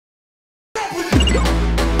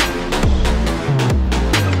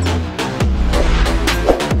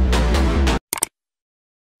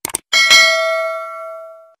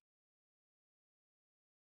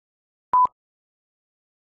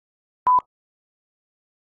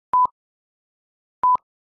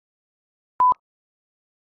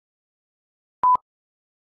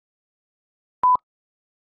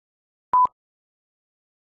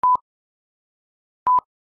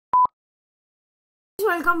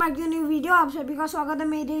Welcome back to new video. आप सभी का स्वागत है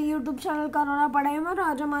मेरे यूट्यूब चैनल करोना पढ़ाई में। और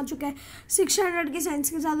आज हम आ चुके हैं 6th स्टैंडर्ड की साइंस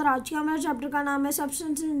के साथ। और आज का मेरा चैप्टर का नाम है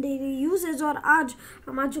सब्सटेंस इन डेली यूजेज। और आज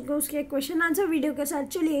हम आ चुके हैं उसके क्वेश्चन आंसर वीडियो के साथ।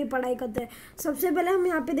 चलिए पढ़ाई करते हैं। सबसे पहले हम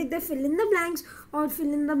यहाँ पे देखते हैं फिल इन द ब्लैंक्स। और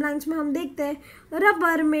फिल इन द ब्लैंक्स में हम देखते हैं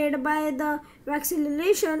rubber made by the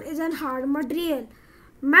वैक्सीलेशन is an hard material.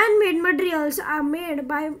 Man made materials are made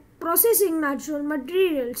by processing natural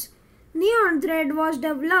materials. Neon thread was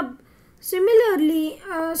developed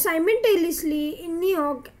simultaneously in New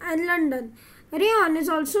York and London. Rayon is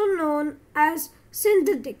also known as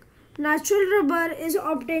synthetic. Natural rubber is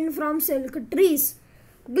obtained from silk trees.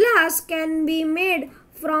 Glass can be made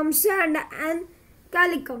from sand and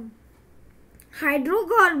calicum.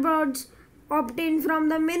 Hydrocarbons obtained from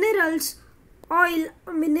the minerals oil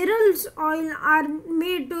are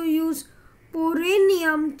made to use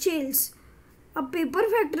poronium shales. A paper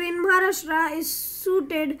factory in Maharashtra is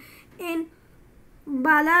situated in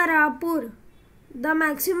Balarapur. The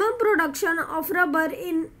maximum production of rubber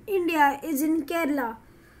in India is in Kerala.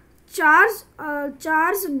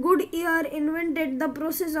 Charles Goodyear invented the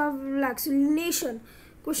process of vaccination.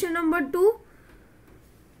 Question number 2.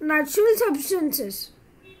 Natural substances.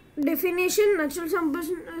 Definition: natural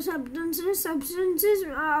substances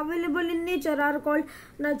available in nature are called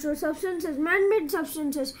natural substances. Man-made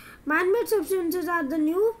substances. Man-made substances are the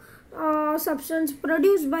new substance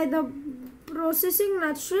produced by the processing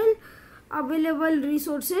natural available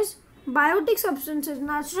resources. Biotic substances.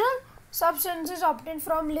 Natural substances obtained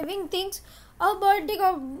from living things. Abiotic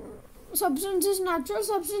substances. Natural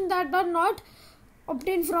substances that are not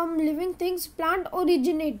obtained from living things. Plant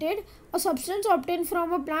originated. A substance obtained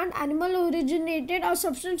from a plant. Animal originated. A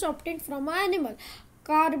substance obtained from an animal.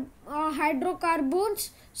 Hydrocarbons.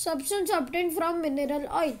 Substance obtained from mineral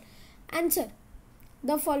oil. Answer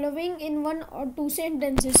the following in one or two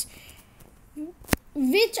sentences.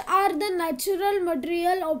 Which are the natural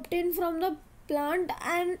material obtained from the plant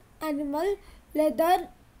and animal? Leather,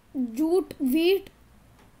 jute, wheat,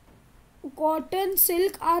 cotton,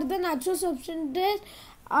 silk are the natural substances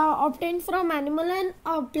obtained from animal and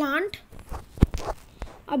plant.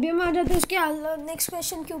 अभी हम आ जाते हैं उसके next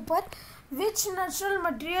question के ऊपर. Which natural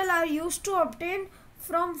material are used to obtain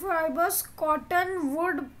from fibers? Cotton,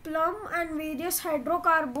 wood, plum and various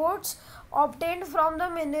hydrocarbons obtained from the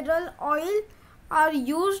mineral oil are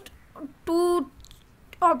used to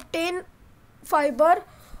obtain fiber.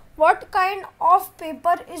 What kind of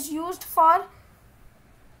paper is used for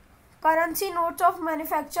currency notes of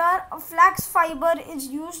manufacture? Flax fiber is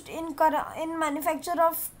used in manufacture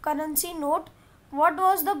of currency note. What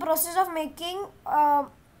was the process of making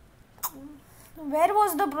where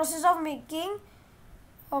was the process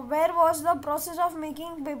of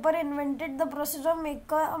making paper invented? The process of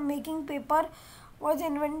making paper was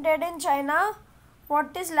invented in China.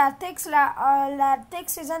 What is latex?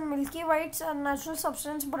 Latex is a milky white natural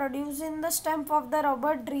substance produced in the stem of the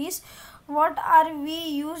rubber trees. What are we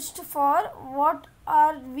used for?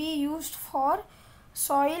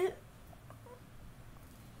 Soil.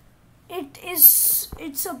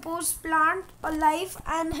 It supports plant life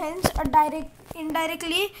and hence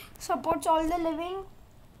indirectly supports all the living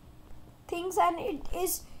things, and it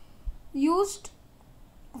is used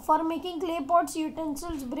for making clay pots,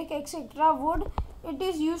 utensils, brick, etc. Wood. It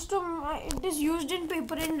is used in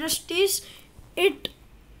paper industries. It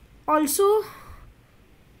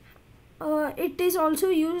is also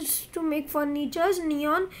used to make furnitures.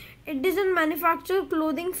 Neon. It is in manufacture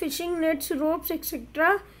clothing, fishing nets, ropes,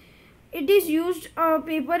 etc. It is used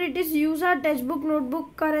paper. It is used as textbook,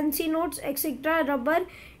 notebook, currency notes, etc. Rubber.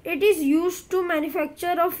 It is used to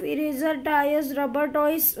manufacture of eraser, tires, rubber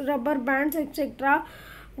toys, rubber bands, etc.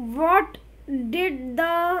 What did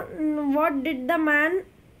the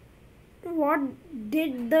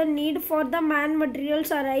need for the man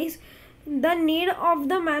materials arise? The need of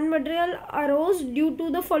the man material arose due to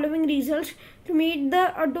the following reasons: to meet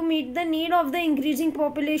the need of the increasing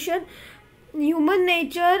population. Human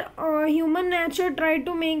nature tried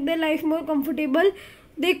to make their life more comfortable.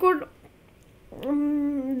 They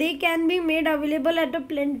can be made available at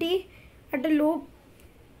a low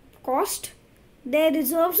cost. Their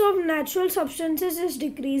reserves of natural substances is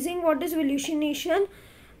decreasing. What is volatilization?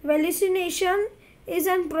 Volatilization is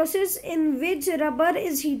a process in which rubber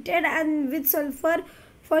is heated and with sulfur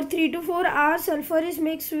for 3 to 4 hours. Sulfur is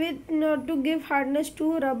mixed with to give hardness to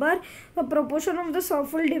rubber. The proportion of the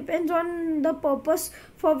sulfur depends on the purpose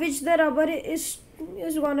for which the rubber is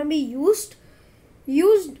gonna be used.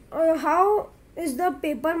 How is the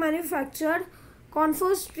paper manufactured?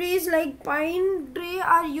 Coniferous trees like pine tree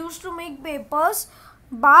are used to make papers.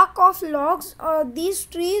 bark of logs. These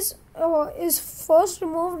trees is first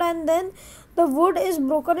removed, and then the wood is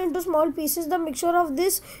broken into small pieces. The mixture of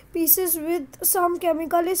these pieces with some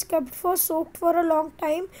chemical is kept for soaked for a long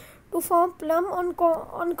time to form plum.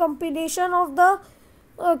 On compilation of the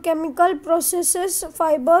chemical processes,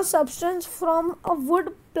 fiber substance from a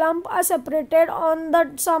wood plum are separated. On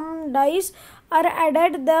that, some dyes are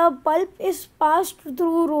added. The pulp is passed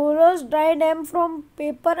through rollers, dried them from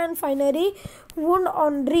paper, and finally wound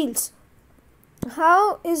on reels.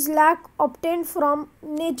 How is lac obtained from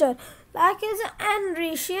nature? Lac is an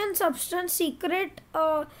Rhaetian substance secreted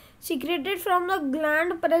from the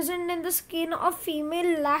gland present in the skin of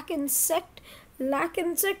female lac insect. Lac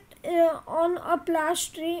insect on a plash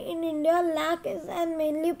tree in India. Lac is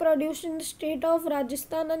mainly produced in the state of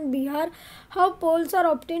Rajasthan and Bihar. How poles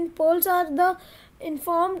are obtained? Poles are the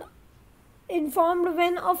informed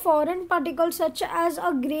when a foreign particle such as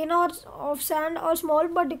a grain of sand or small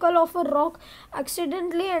particle of a rock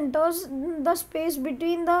accidentally enters the space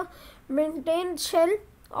between the maintained shell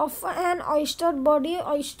of an oyster body.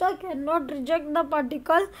 Oyster cannot reject the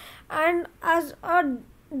particle, and as a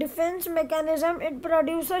defense mechanism it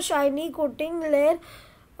produces a shiny coating layer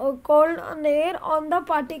called a layer on the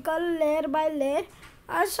particle, layer by layer.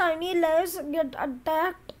 As shiny layers get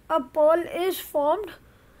attacked, a pole is formed.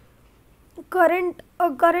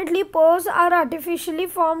 Currently, poles are artificially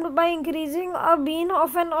formed by increasing. A bean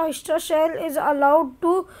of an oyster shell is allowed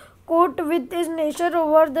to coat with its nature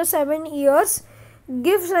over the 7 years.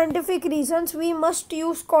 Give scientific reasons we must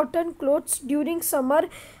use cotton clothes during summer.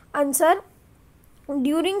 Answer: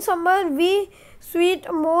 during summer we sweat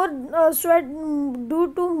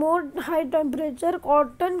due to more high temperature.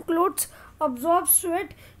 Cotton clothes absorb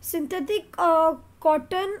sweat. Synthetic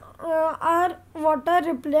cotton are water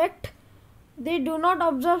repellent. They do not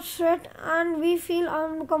absorb sweat and we feel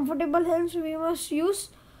uncomfortable, hence we must use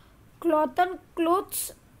cotton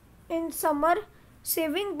clothes in summer.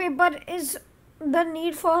 Saving paper is the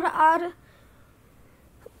need for our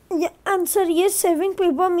answer. Yes, saving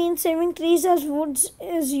paper means saving trees as woods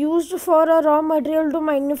is used for a raw material to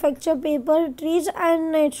manufacture paper. Trees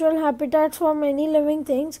and natural habitats for many living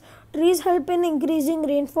things. Trees help in increasing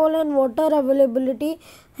rainfall and water availability,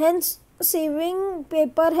 hence saving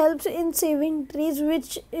paper helps in saving trees,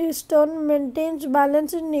 which in turn maintains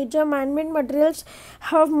balance in nature. Man-made materials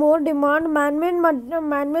have more demand.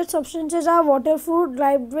 Man-made substances are waterproof,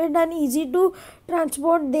 lightweight and easy to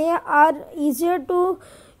transport. They are easier to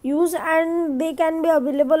use and they can be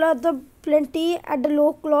available at the plenty at a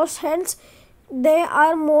low cost, hence there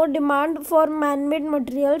are more demand for man-made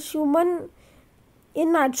materials.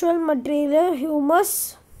 In natural material,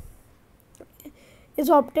 humus is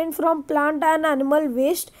obtained from plant and animal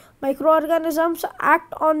waste. Microorganisms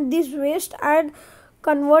act on this waste and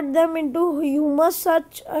convert them into humus.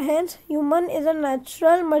 Hence, human is a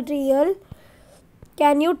natural material.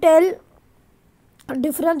 Can you tell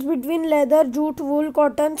difference between leather, jute, wool,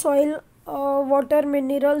 cotton, soil, water,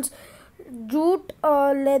 minerals? Jute,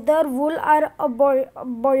 leather, wool are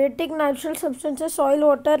abiotic natural substances. Soil,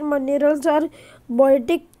 water, minerals are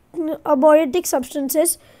abiotic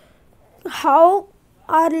substances. How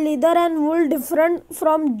are leather and wool different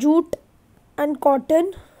from jute and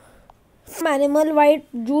cotton? Animal white,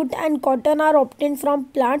 jute and cotton are obtained from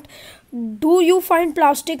plant. Do you find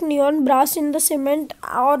plastic, neon, brass in the cement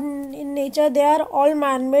or in nature? They are all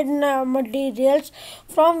man-made materials.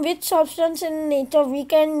 From which substance in nature we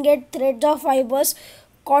can get threads or fibers?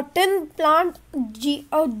 Cotton, plant,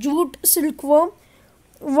 jute, silkworm.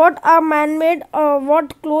 What are man-made?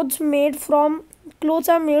 What clothes made from? Clothes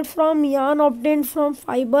are made from yarn obtained from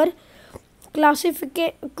fiber.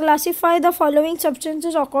 Classify the following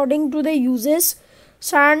substances according to the uses: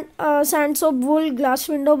 sand, soap, wool, glass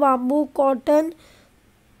window, bamboo, cotton,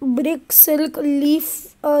 brick, silk,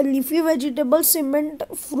 leafy vegetables, cement,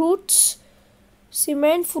 fruit,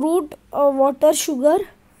 water, sugar.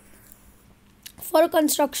 For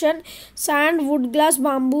construction: sand, wood, glass,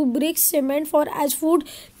 bamboo, bricks, cement. For as food: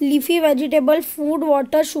 leafy vegetable, food,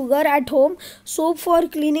 water, sugar. At home: soap for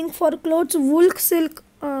cleaning, for clothes, wool, silk,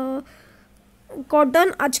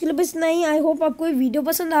 cotton. आज के लिए बस इतना ही. I hope आपको ये video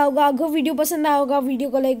पसंद आया होगा. अगर वीडियो पसंद आया होगा, वीडियो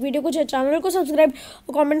को लाइक, वीडियो को चैनल को सब्सक्राइब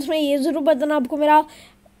और कमेंट्स में ये ज़रूर बताना आपको मेरा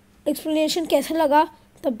एक्सप्लेनेशन कैसा लगा.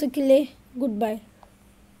 तब तक के लिए गुड बाय.